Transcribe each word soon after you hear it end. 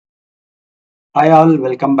Hi all,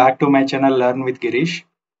 welcome back to my channel Learn with Girish.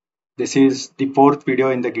 This is the fourth video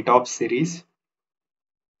in the GitOps series.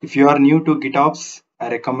 If you are new to GitOps,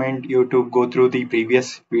 I recommend you to go through the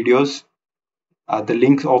previous videos. The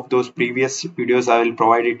links of those previous videos I will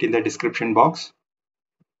provide it in the description box.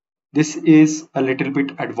 This is a little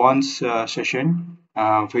bit advanced session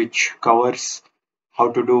which covers how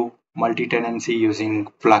to do multi-tenancy using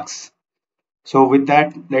Flux. So with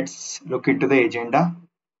that, let's look into the agenda.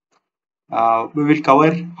 We will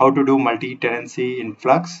cover how to do multi-tenancy in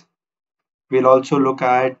Flux. We'll also look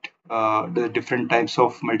at the different types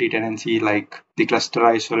of multi-tenancy like the cluster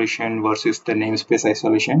isolation versus the namespace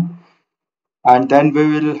isolation. And then we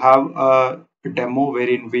will have a demo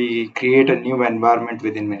wherein we create a new environment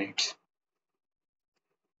within minutes.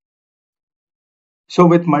 So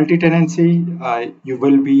with multi-tenancy, you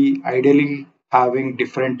will be ideally having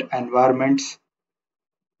different environments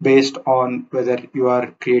based on whether you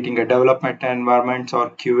are creating a development environment or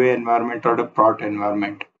QA environment or a prod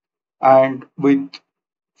environment. And with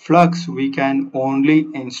Flux, we can only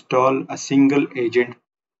install a single agent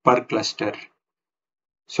per cluster.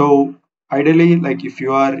 So ideally, like if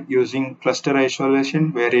you are using cluster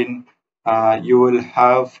isolation, wherein you will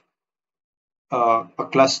have a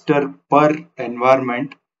cluster per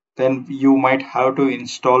environment, then you might have to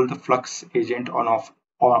install the Flux agent on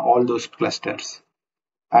all those clusters.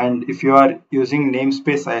 And if you are using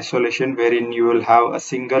namespace isolation, wherein you will have a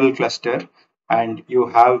single cluster and you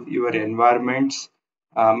have your environments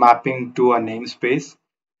mapping to a namespace,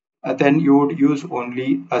 then you would use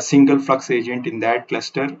only a single Flux agent in that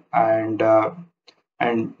cluster and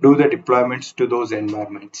do the deployments to those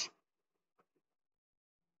environments.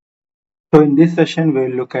 So in this session,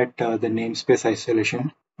 we'll look at the namespace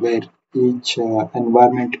isolation, where each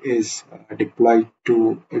environment is deployed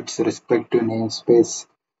to its respective namespace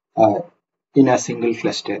uh, in a single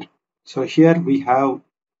cluster. So here we have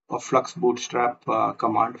a Flux bootstrap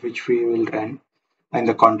command which we will run in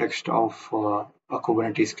the context of a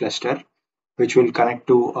Kubernetes cluster, which will connect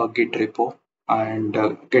to a Git repo and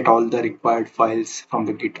get all the required files from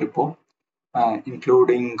the Git repo,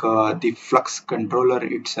 including the Flux controller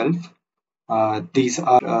itself. These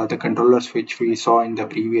are the controllers which we saw in the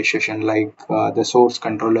previous session, like the source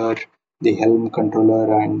controller, the Helm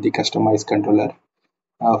controller, and the customize controller,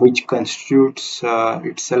 which constitutes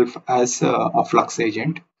itself as a Flux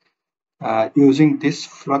agent. Using this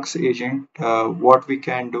Flux agent, what we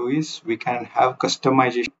can do is we can have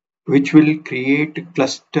customization, which will create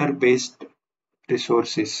cluster-based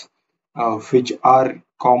resources, which are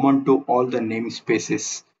common to all the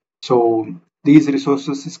namespaces. So these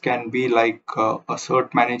resources can be like a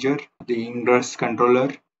cert manager, the ingress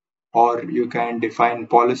controller, or you can define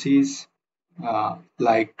policies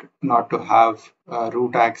like not to have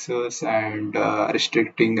root access and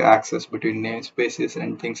restricting access between namespaces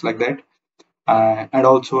and things like that. And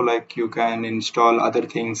also like you can install other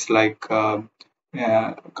things like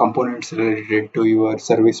components related to your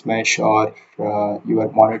service mesh or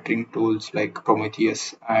your monitoring tools like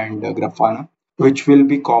Prometheus and Grafana, which will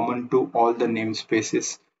be common to all the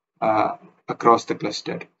namespaces uh, across the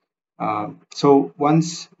cluster. So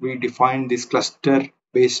once we define these cluster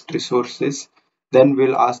based resources, then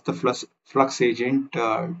we'll ask the Flux agent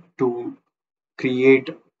to create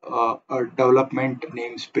a development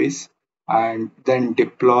namespace and then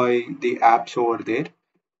deploy the apps over there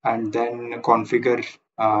and then configure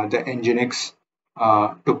the nginx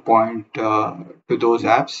to point to those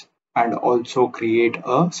apps and also create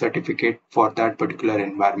a certificate for that particular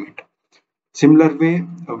environment. Similar way,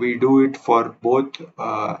 we do it for both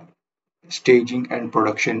staging and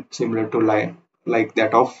production, similar to like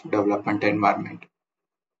that of development environment.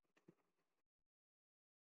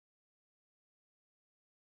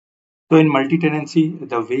 So in multi-tenancy,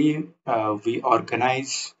 the way we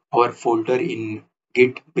organize our folder in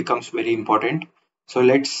Git becomes very important. So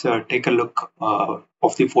let's take a look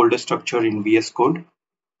of the folder structure in VS Code.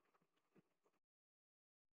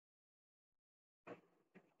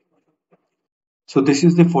 So this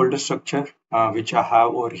is the folder structure which I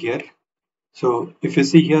have over here. So if you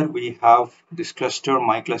see here, we have this cluster,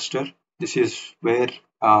 my cluster. This is where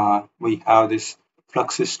we have this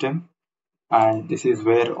Flux system, and this is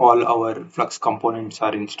where all our Flux components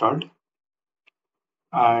are installed.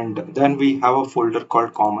 And then we have a folder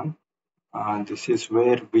called common. This is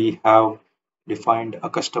where we have defined a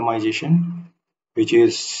customization, which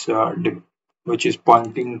is which is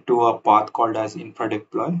pointing to a path called as infra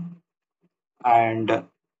deploy. And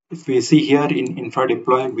if we see here in infra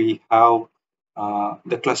deploy, we have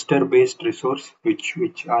the cluster based resource,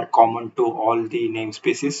 which are common to all the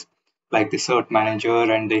namespaces like the cert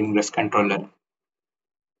manager and the ingress controller.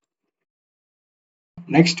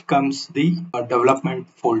 Next comes the development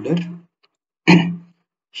folder.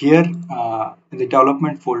 Here in the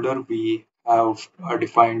development folder, we have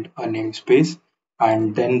defined a namespace,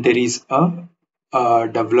 and then there is a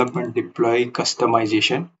development deploy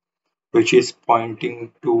customization, which is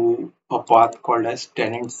pointing to a path called as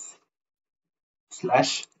tenants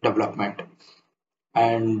slash development.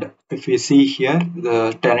 And if you see here,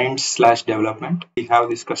 the tenants slash development, we have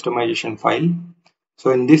this customization file.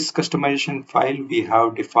 So in this customization file, we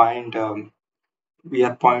have defined, we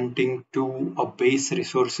are pointing to a base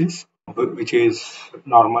resources, which is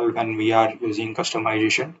normal when we are using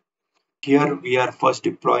customization. Here we are first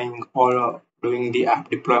deploying or doing the app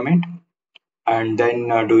deployment, and then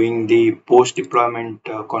doing the post deployment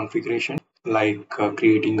configuration, like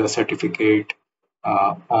creating a certificate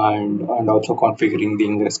and also configuring the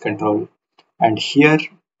ingress control. And here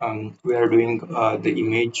we are doing the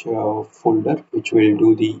image folder, which will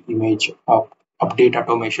do the image update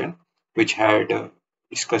automation, which had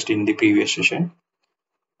discussed in the previous session.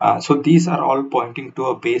 So these are all pointing to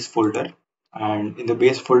a base folder, and in the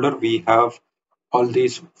base folder we have all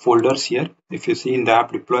these folders here. If you see in the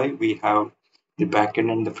app deploy, we have the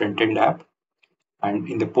backend and the front-end app, and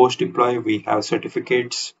in the post deploy we have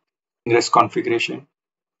certificates, ingress configuration.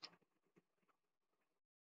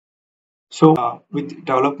 So with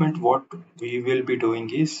development, what we will be doing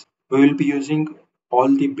is we will be using all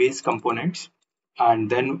the base components and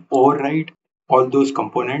then override all those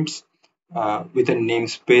components with a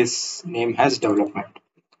namespace name as development.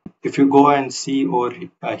 If you go and see over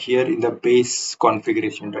here in the base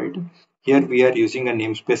configuration, right, here we are using a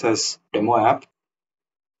namespace as demo app.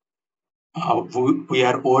 We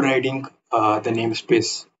are overriding the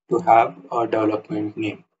namespace to have a development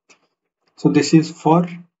name. So this is for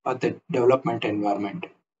the development environment.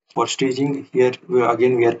 For staging, here we are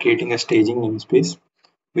creating a staging namespace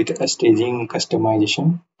with a staging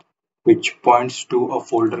customization, which points to a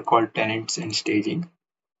folder called tenants and staging.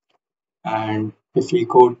 And if we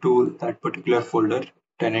go to that particular folder,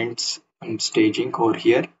 tenants and staging over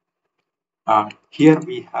here, here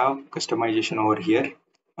we have customization over here.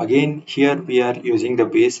 Again, here we are using the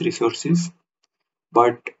base resources,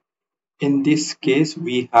 but in this case,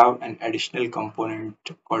 we have an additional component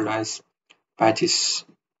called as patches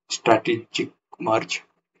strategic merge,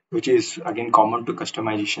 which is again common to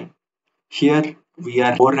customization. Here we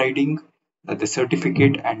are overriding the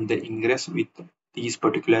certificate and the ingress with these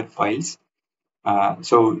particular files.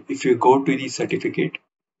 So if you go to the certificate,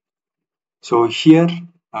 so here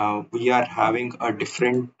we are having a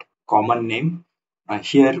different common name.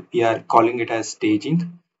 Here we are calling it as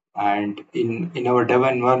staging, and in our dev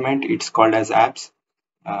environment it's called as apps.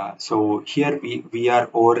 So here we are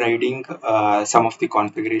overriding some of the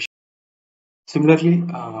configuration. Similarly,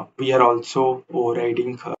 we are also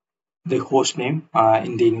overriding the host name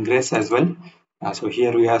in the ingress as well. So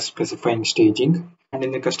here we are specifying staging, and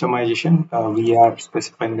in the customization we are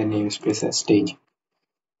specifying the namespace as stage.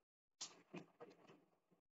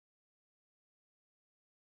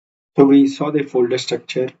 So we saw the folder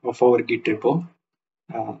structure of our Git repo.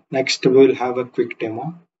 Next we will have a quick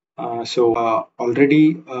demo.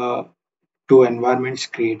 Already two environments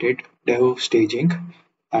created, dev, staging,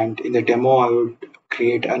 and in the demo I would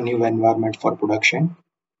create a new environment for production.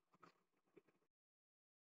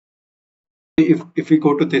 If we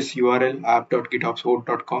go to this URL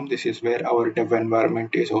app.gitopscode.com, this is where our dev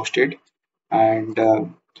environment is hosted, and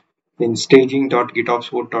in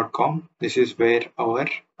staging.gitopscode.com, this is where our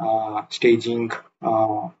staging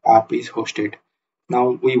app is hosted. Now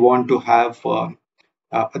we want to have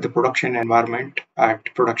the production environment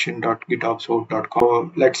at production.gitopscode.com.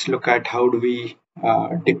 So let's look at how do we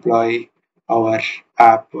deploy our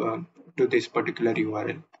app to this particular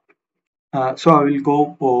URL. So I will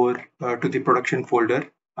go over to the production folder.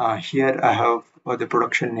 Here I have the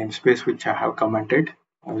production namespace which I have commented.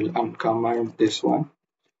 I will uncomment this one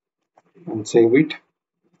and save it.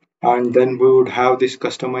 And then we would have this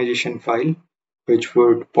customization file which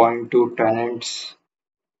would point to tenants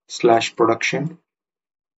slash production.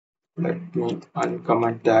 Let me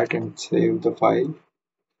uncomment that and save the file.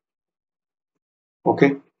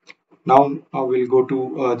 Okay. Now I will go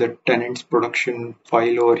to the tenants production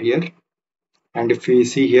file over here. And if we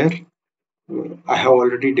see here, I have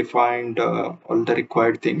already defined all the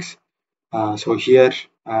required things. So here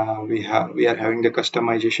we are having the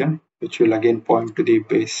customization, which will again point to the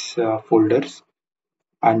base folders,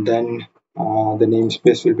 and then the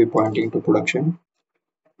namespace will be pointing to production.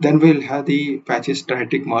 Then we'll have the patches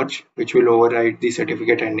static merge, which will override the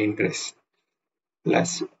certificate and ingress.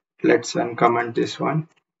 Let's uncomment this one,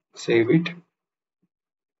 save it.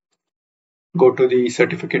 Go to the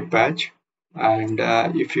certificate patch. And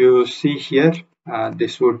if you see here,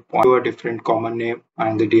 this would point to a different common name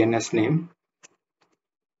and the DNS name.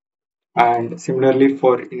 And similarly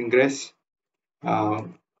for ingress, uh,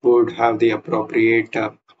 would have the appropriate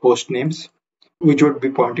host names, which would be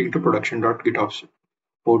pointing to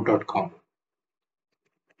production.gitopsport.com.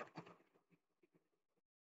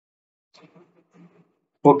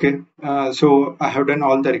 Okay, so I have done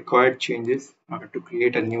all the required changes to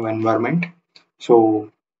create a new environment.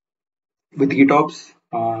 So with GitOps,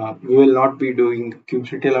 we will not be doing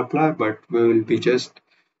kubectl apply, but we will be just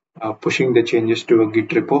pushing the changes to a Git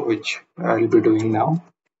repo, which I'll be doing now.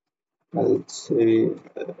 I'll say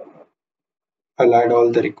I'll add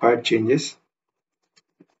all the required changes.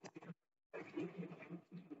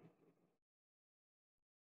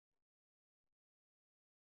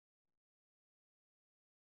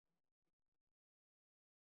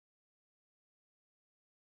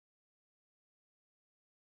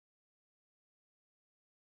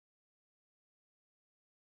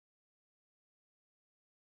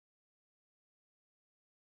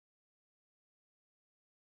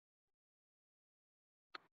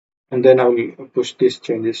 And then I will push these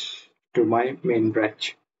changes to my main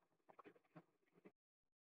branch.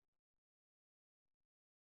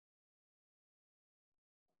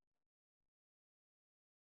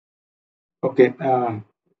 Okay,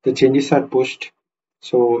 the changes are pushed.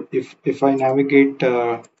 So if I navigate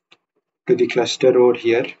to the cluster over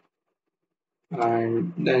here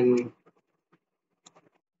and then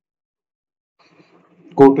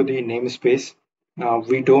go to the namespace,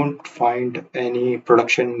 we don't find any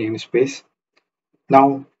production namespace.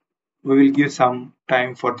 Now we will give some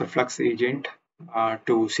time for the Flux agent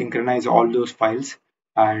to synchronize all those files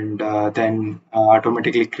and then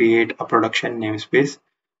automatically create a production namespace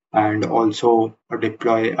and also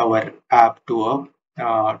deploy our app to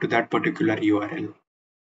that particular URL.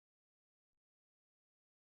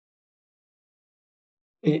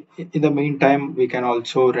 In the meantime, we can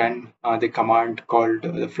also run the command called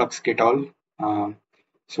the fluxCD.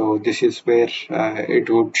 So this is where it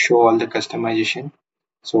would show all the customization.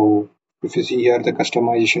 So if you see here the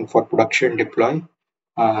customization for production deploy,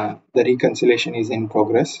 the reconciliation is in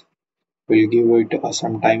progress. We'll give it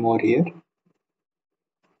some time over here.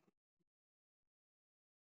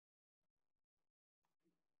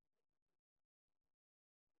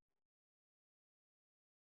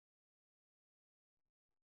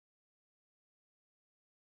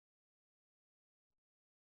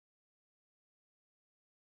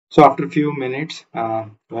 So after a few minutes,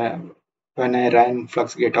 when I ran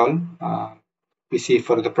fluxGetAll, we see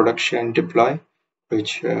for the production deploy,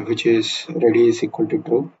 which is ready is equal to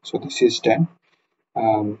true. So this is done.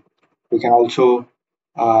 We can also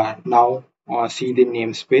now see the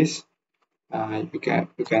namespace.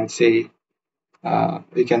 You can say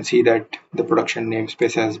we can see that the production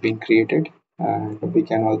namespace has been created, and we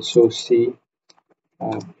can also see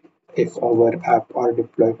uh, if our app are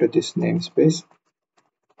deployed to this namespace.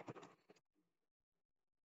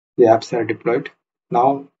 The apps are deployed.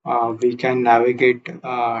 Now we can navigate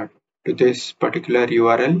to this particular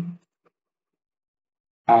URL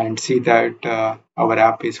and see that our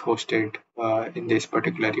app is hosted in this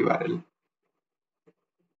particular URL.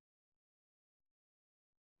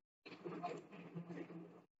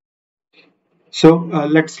 So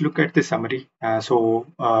let's look at the summary.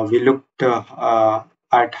 We looked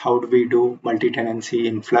at how do we do multi-tenancy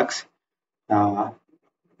in Flux, uh,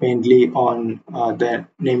 mainly on the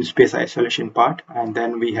namespace isolation part, and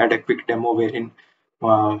then we had a quick demo wherein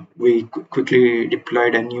we quickly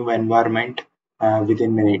deployed a new environment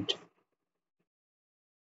within minutes.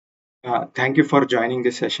 Thank you for joining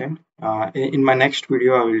this session. In my next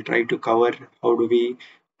video, I will try to cover how do we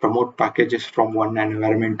promote packages from one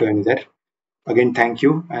environment to another. Again, thank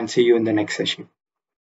you and see you in the next session.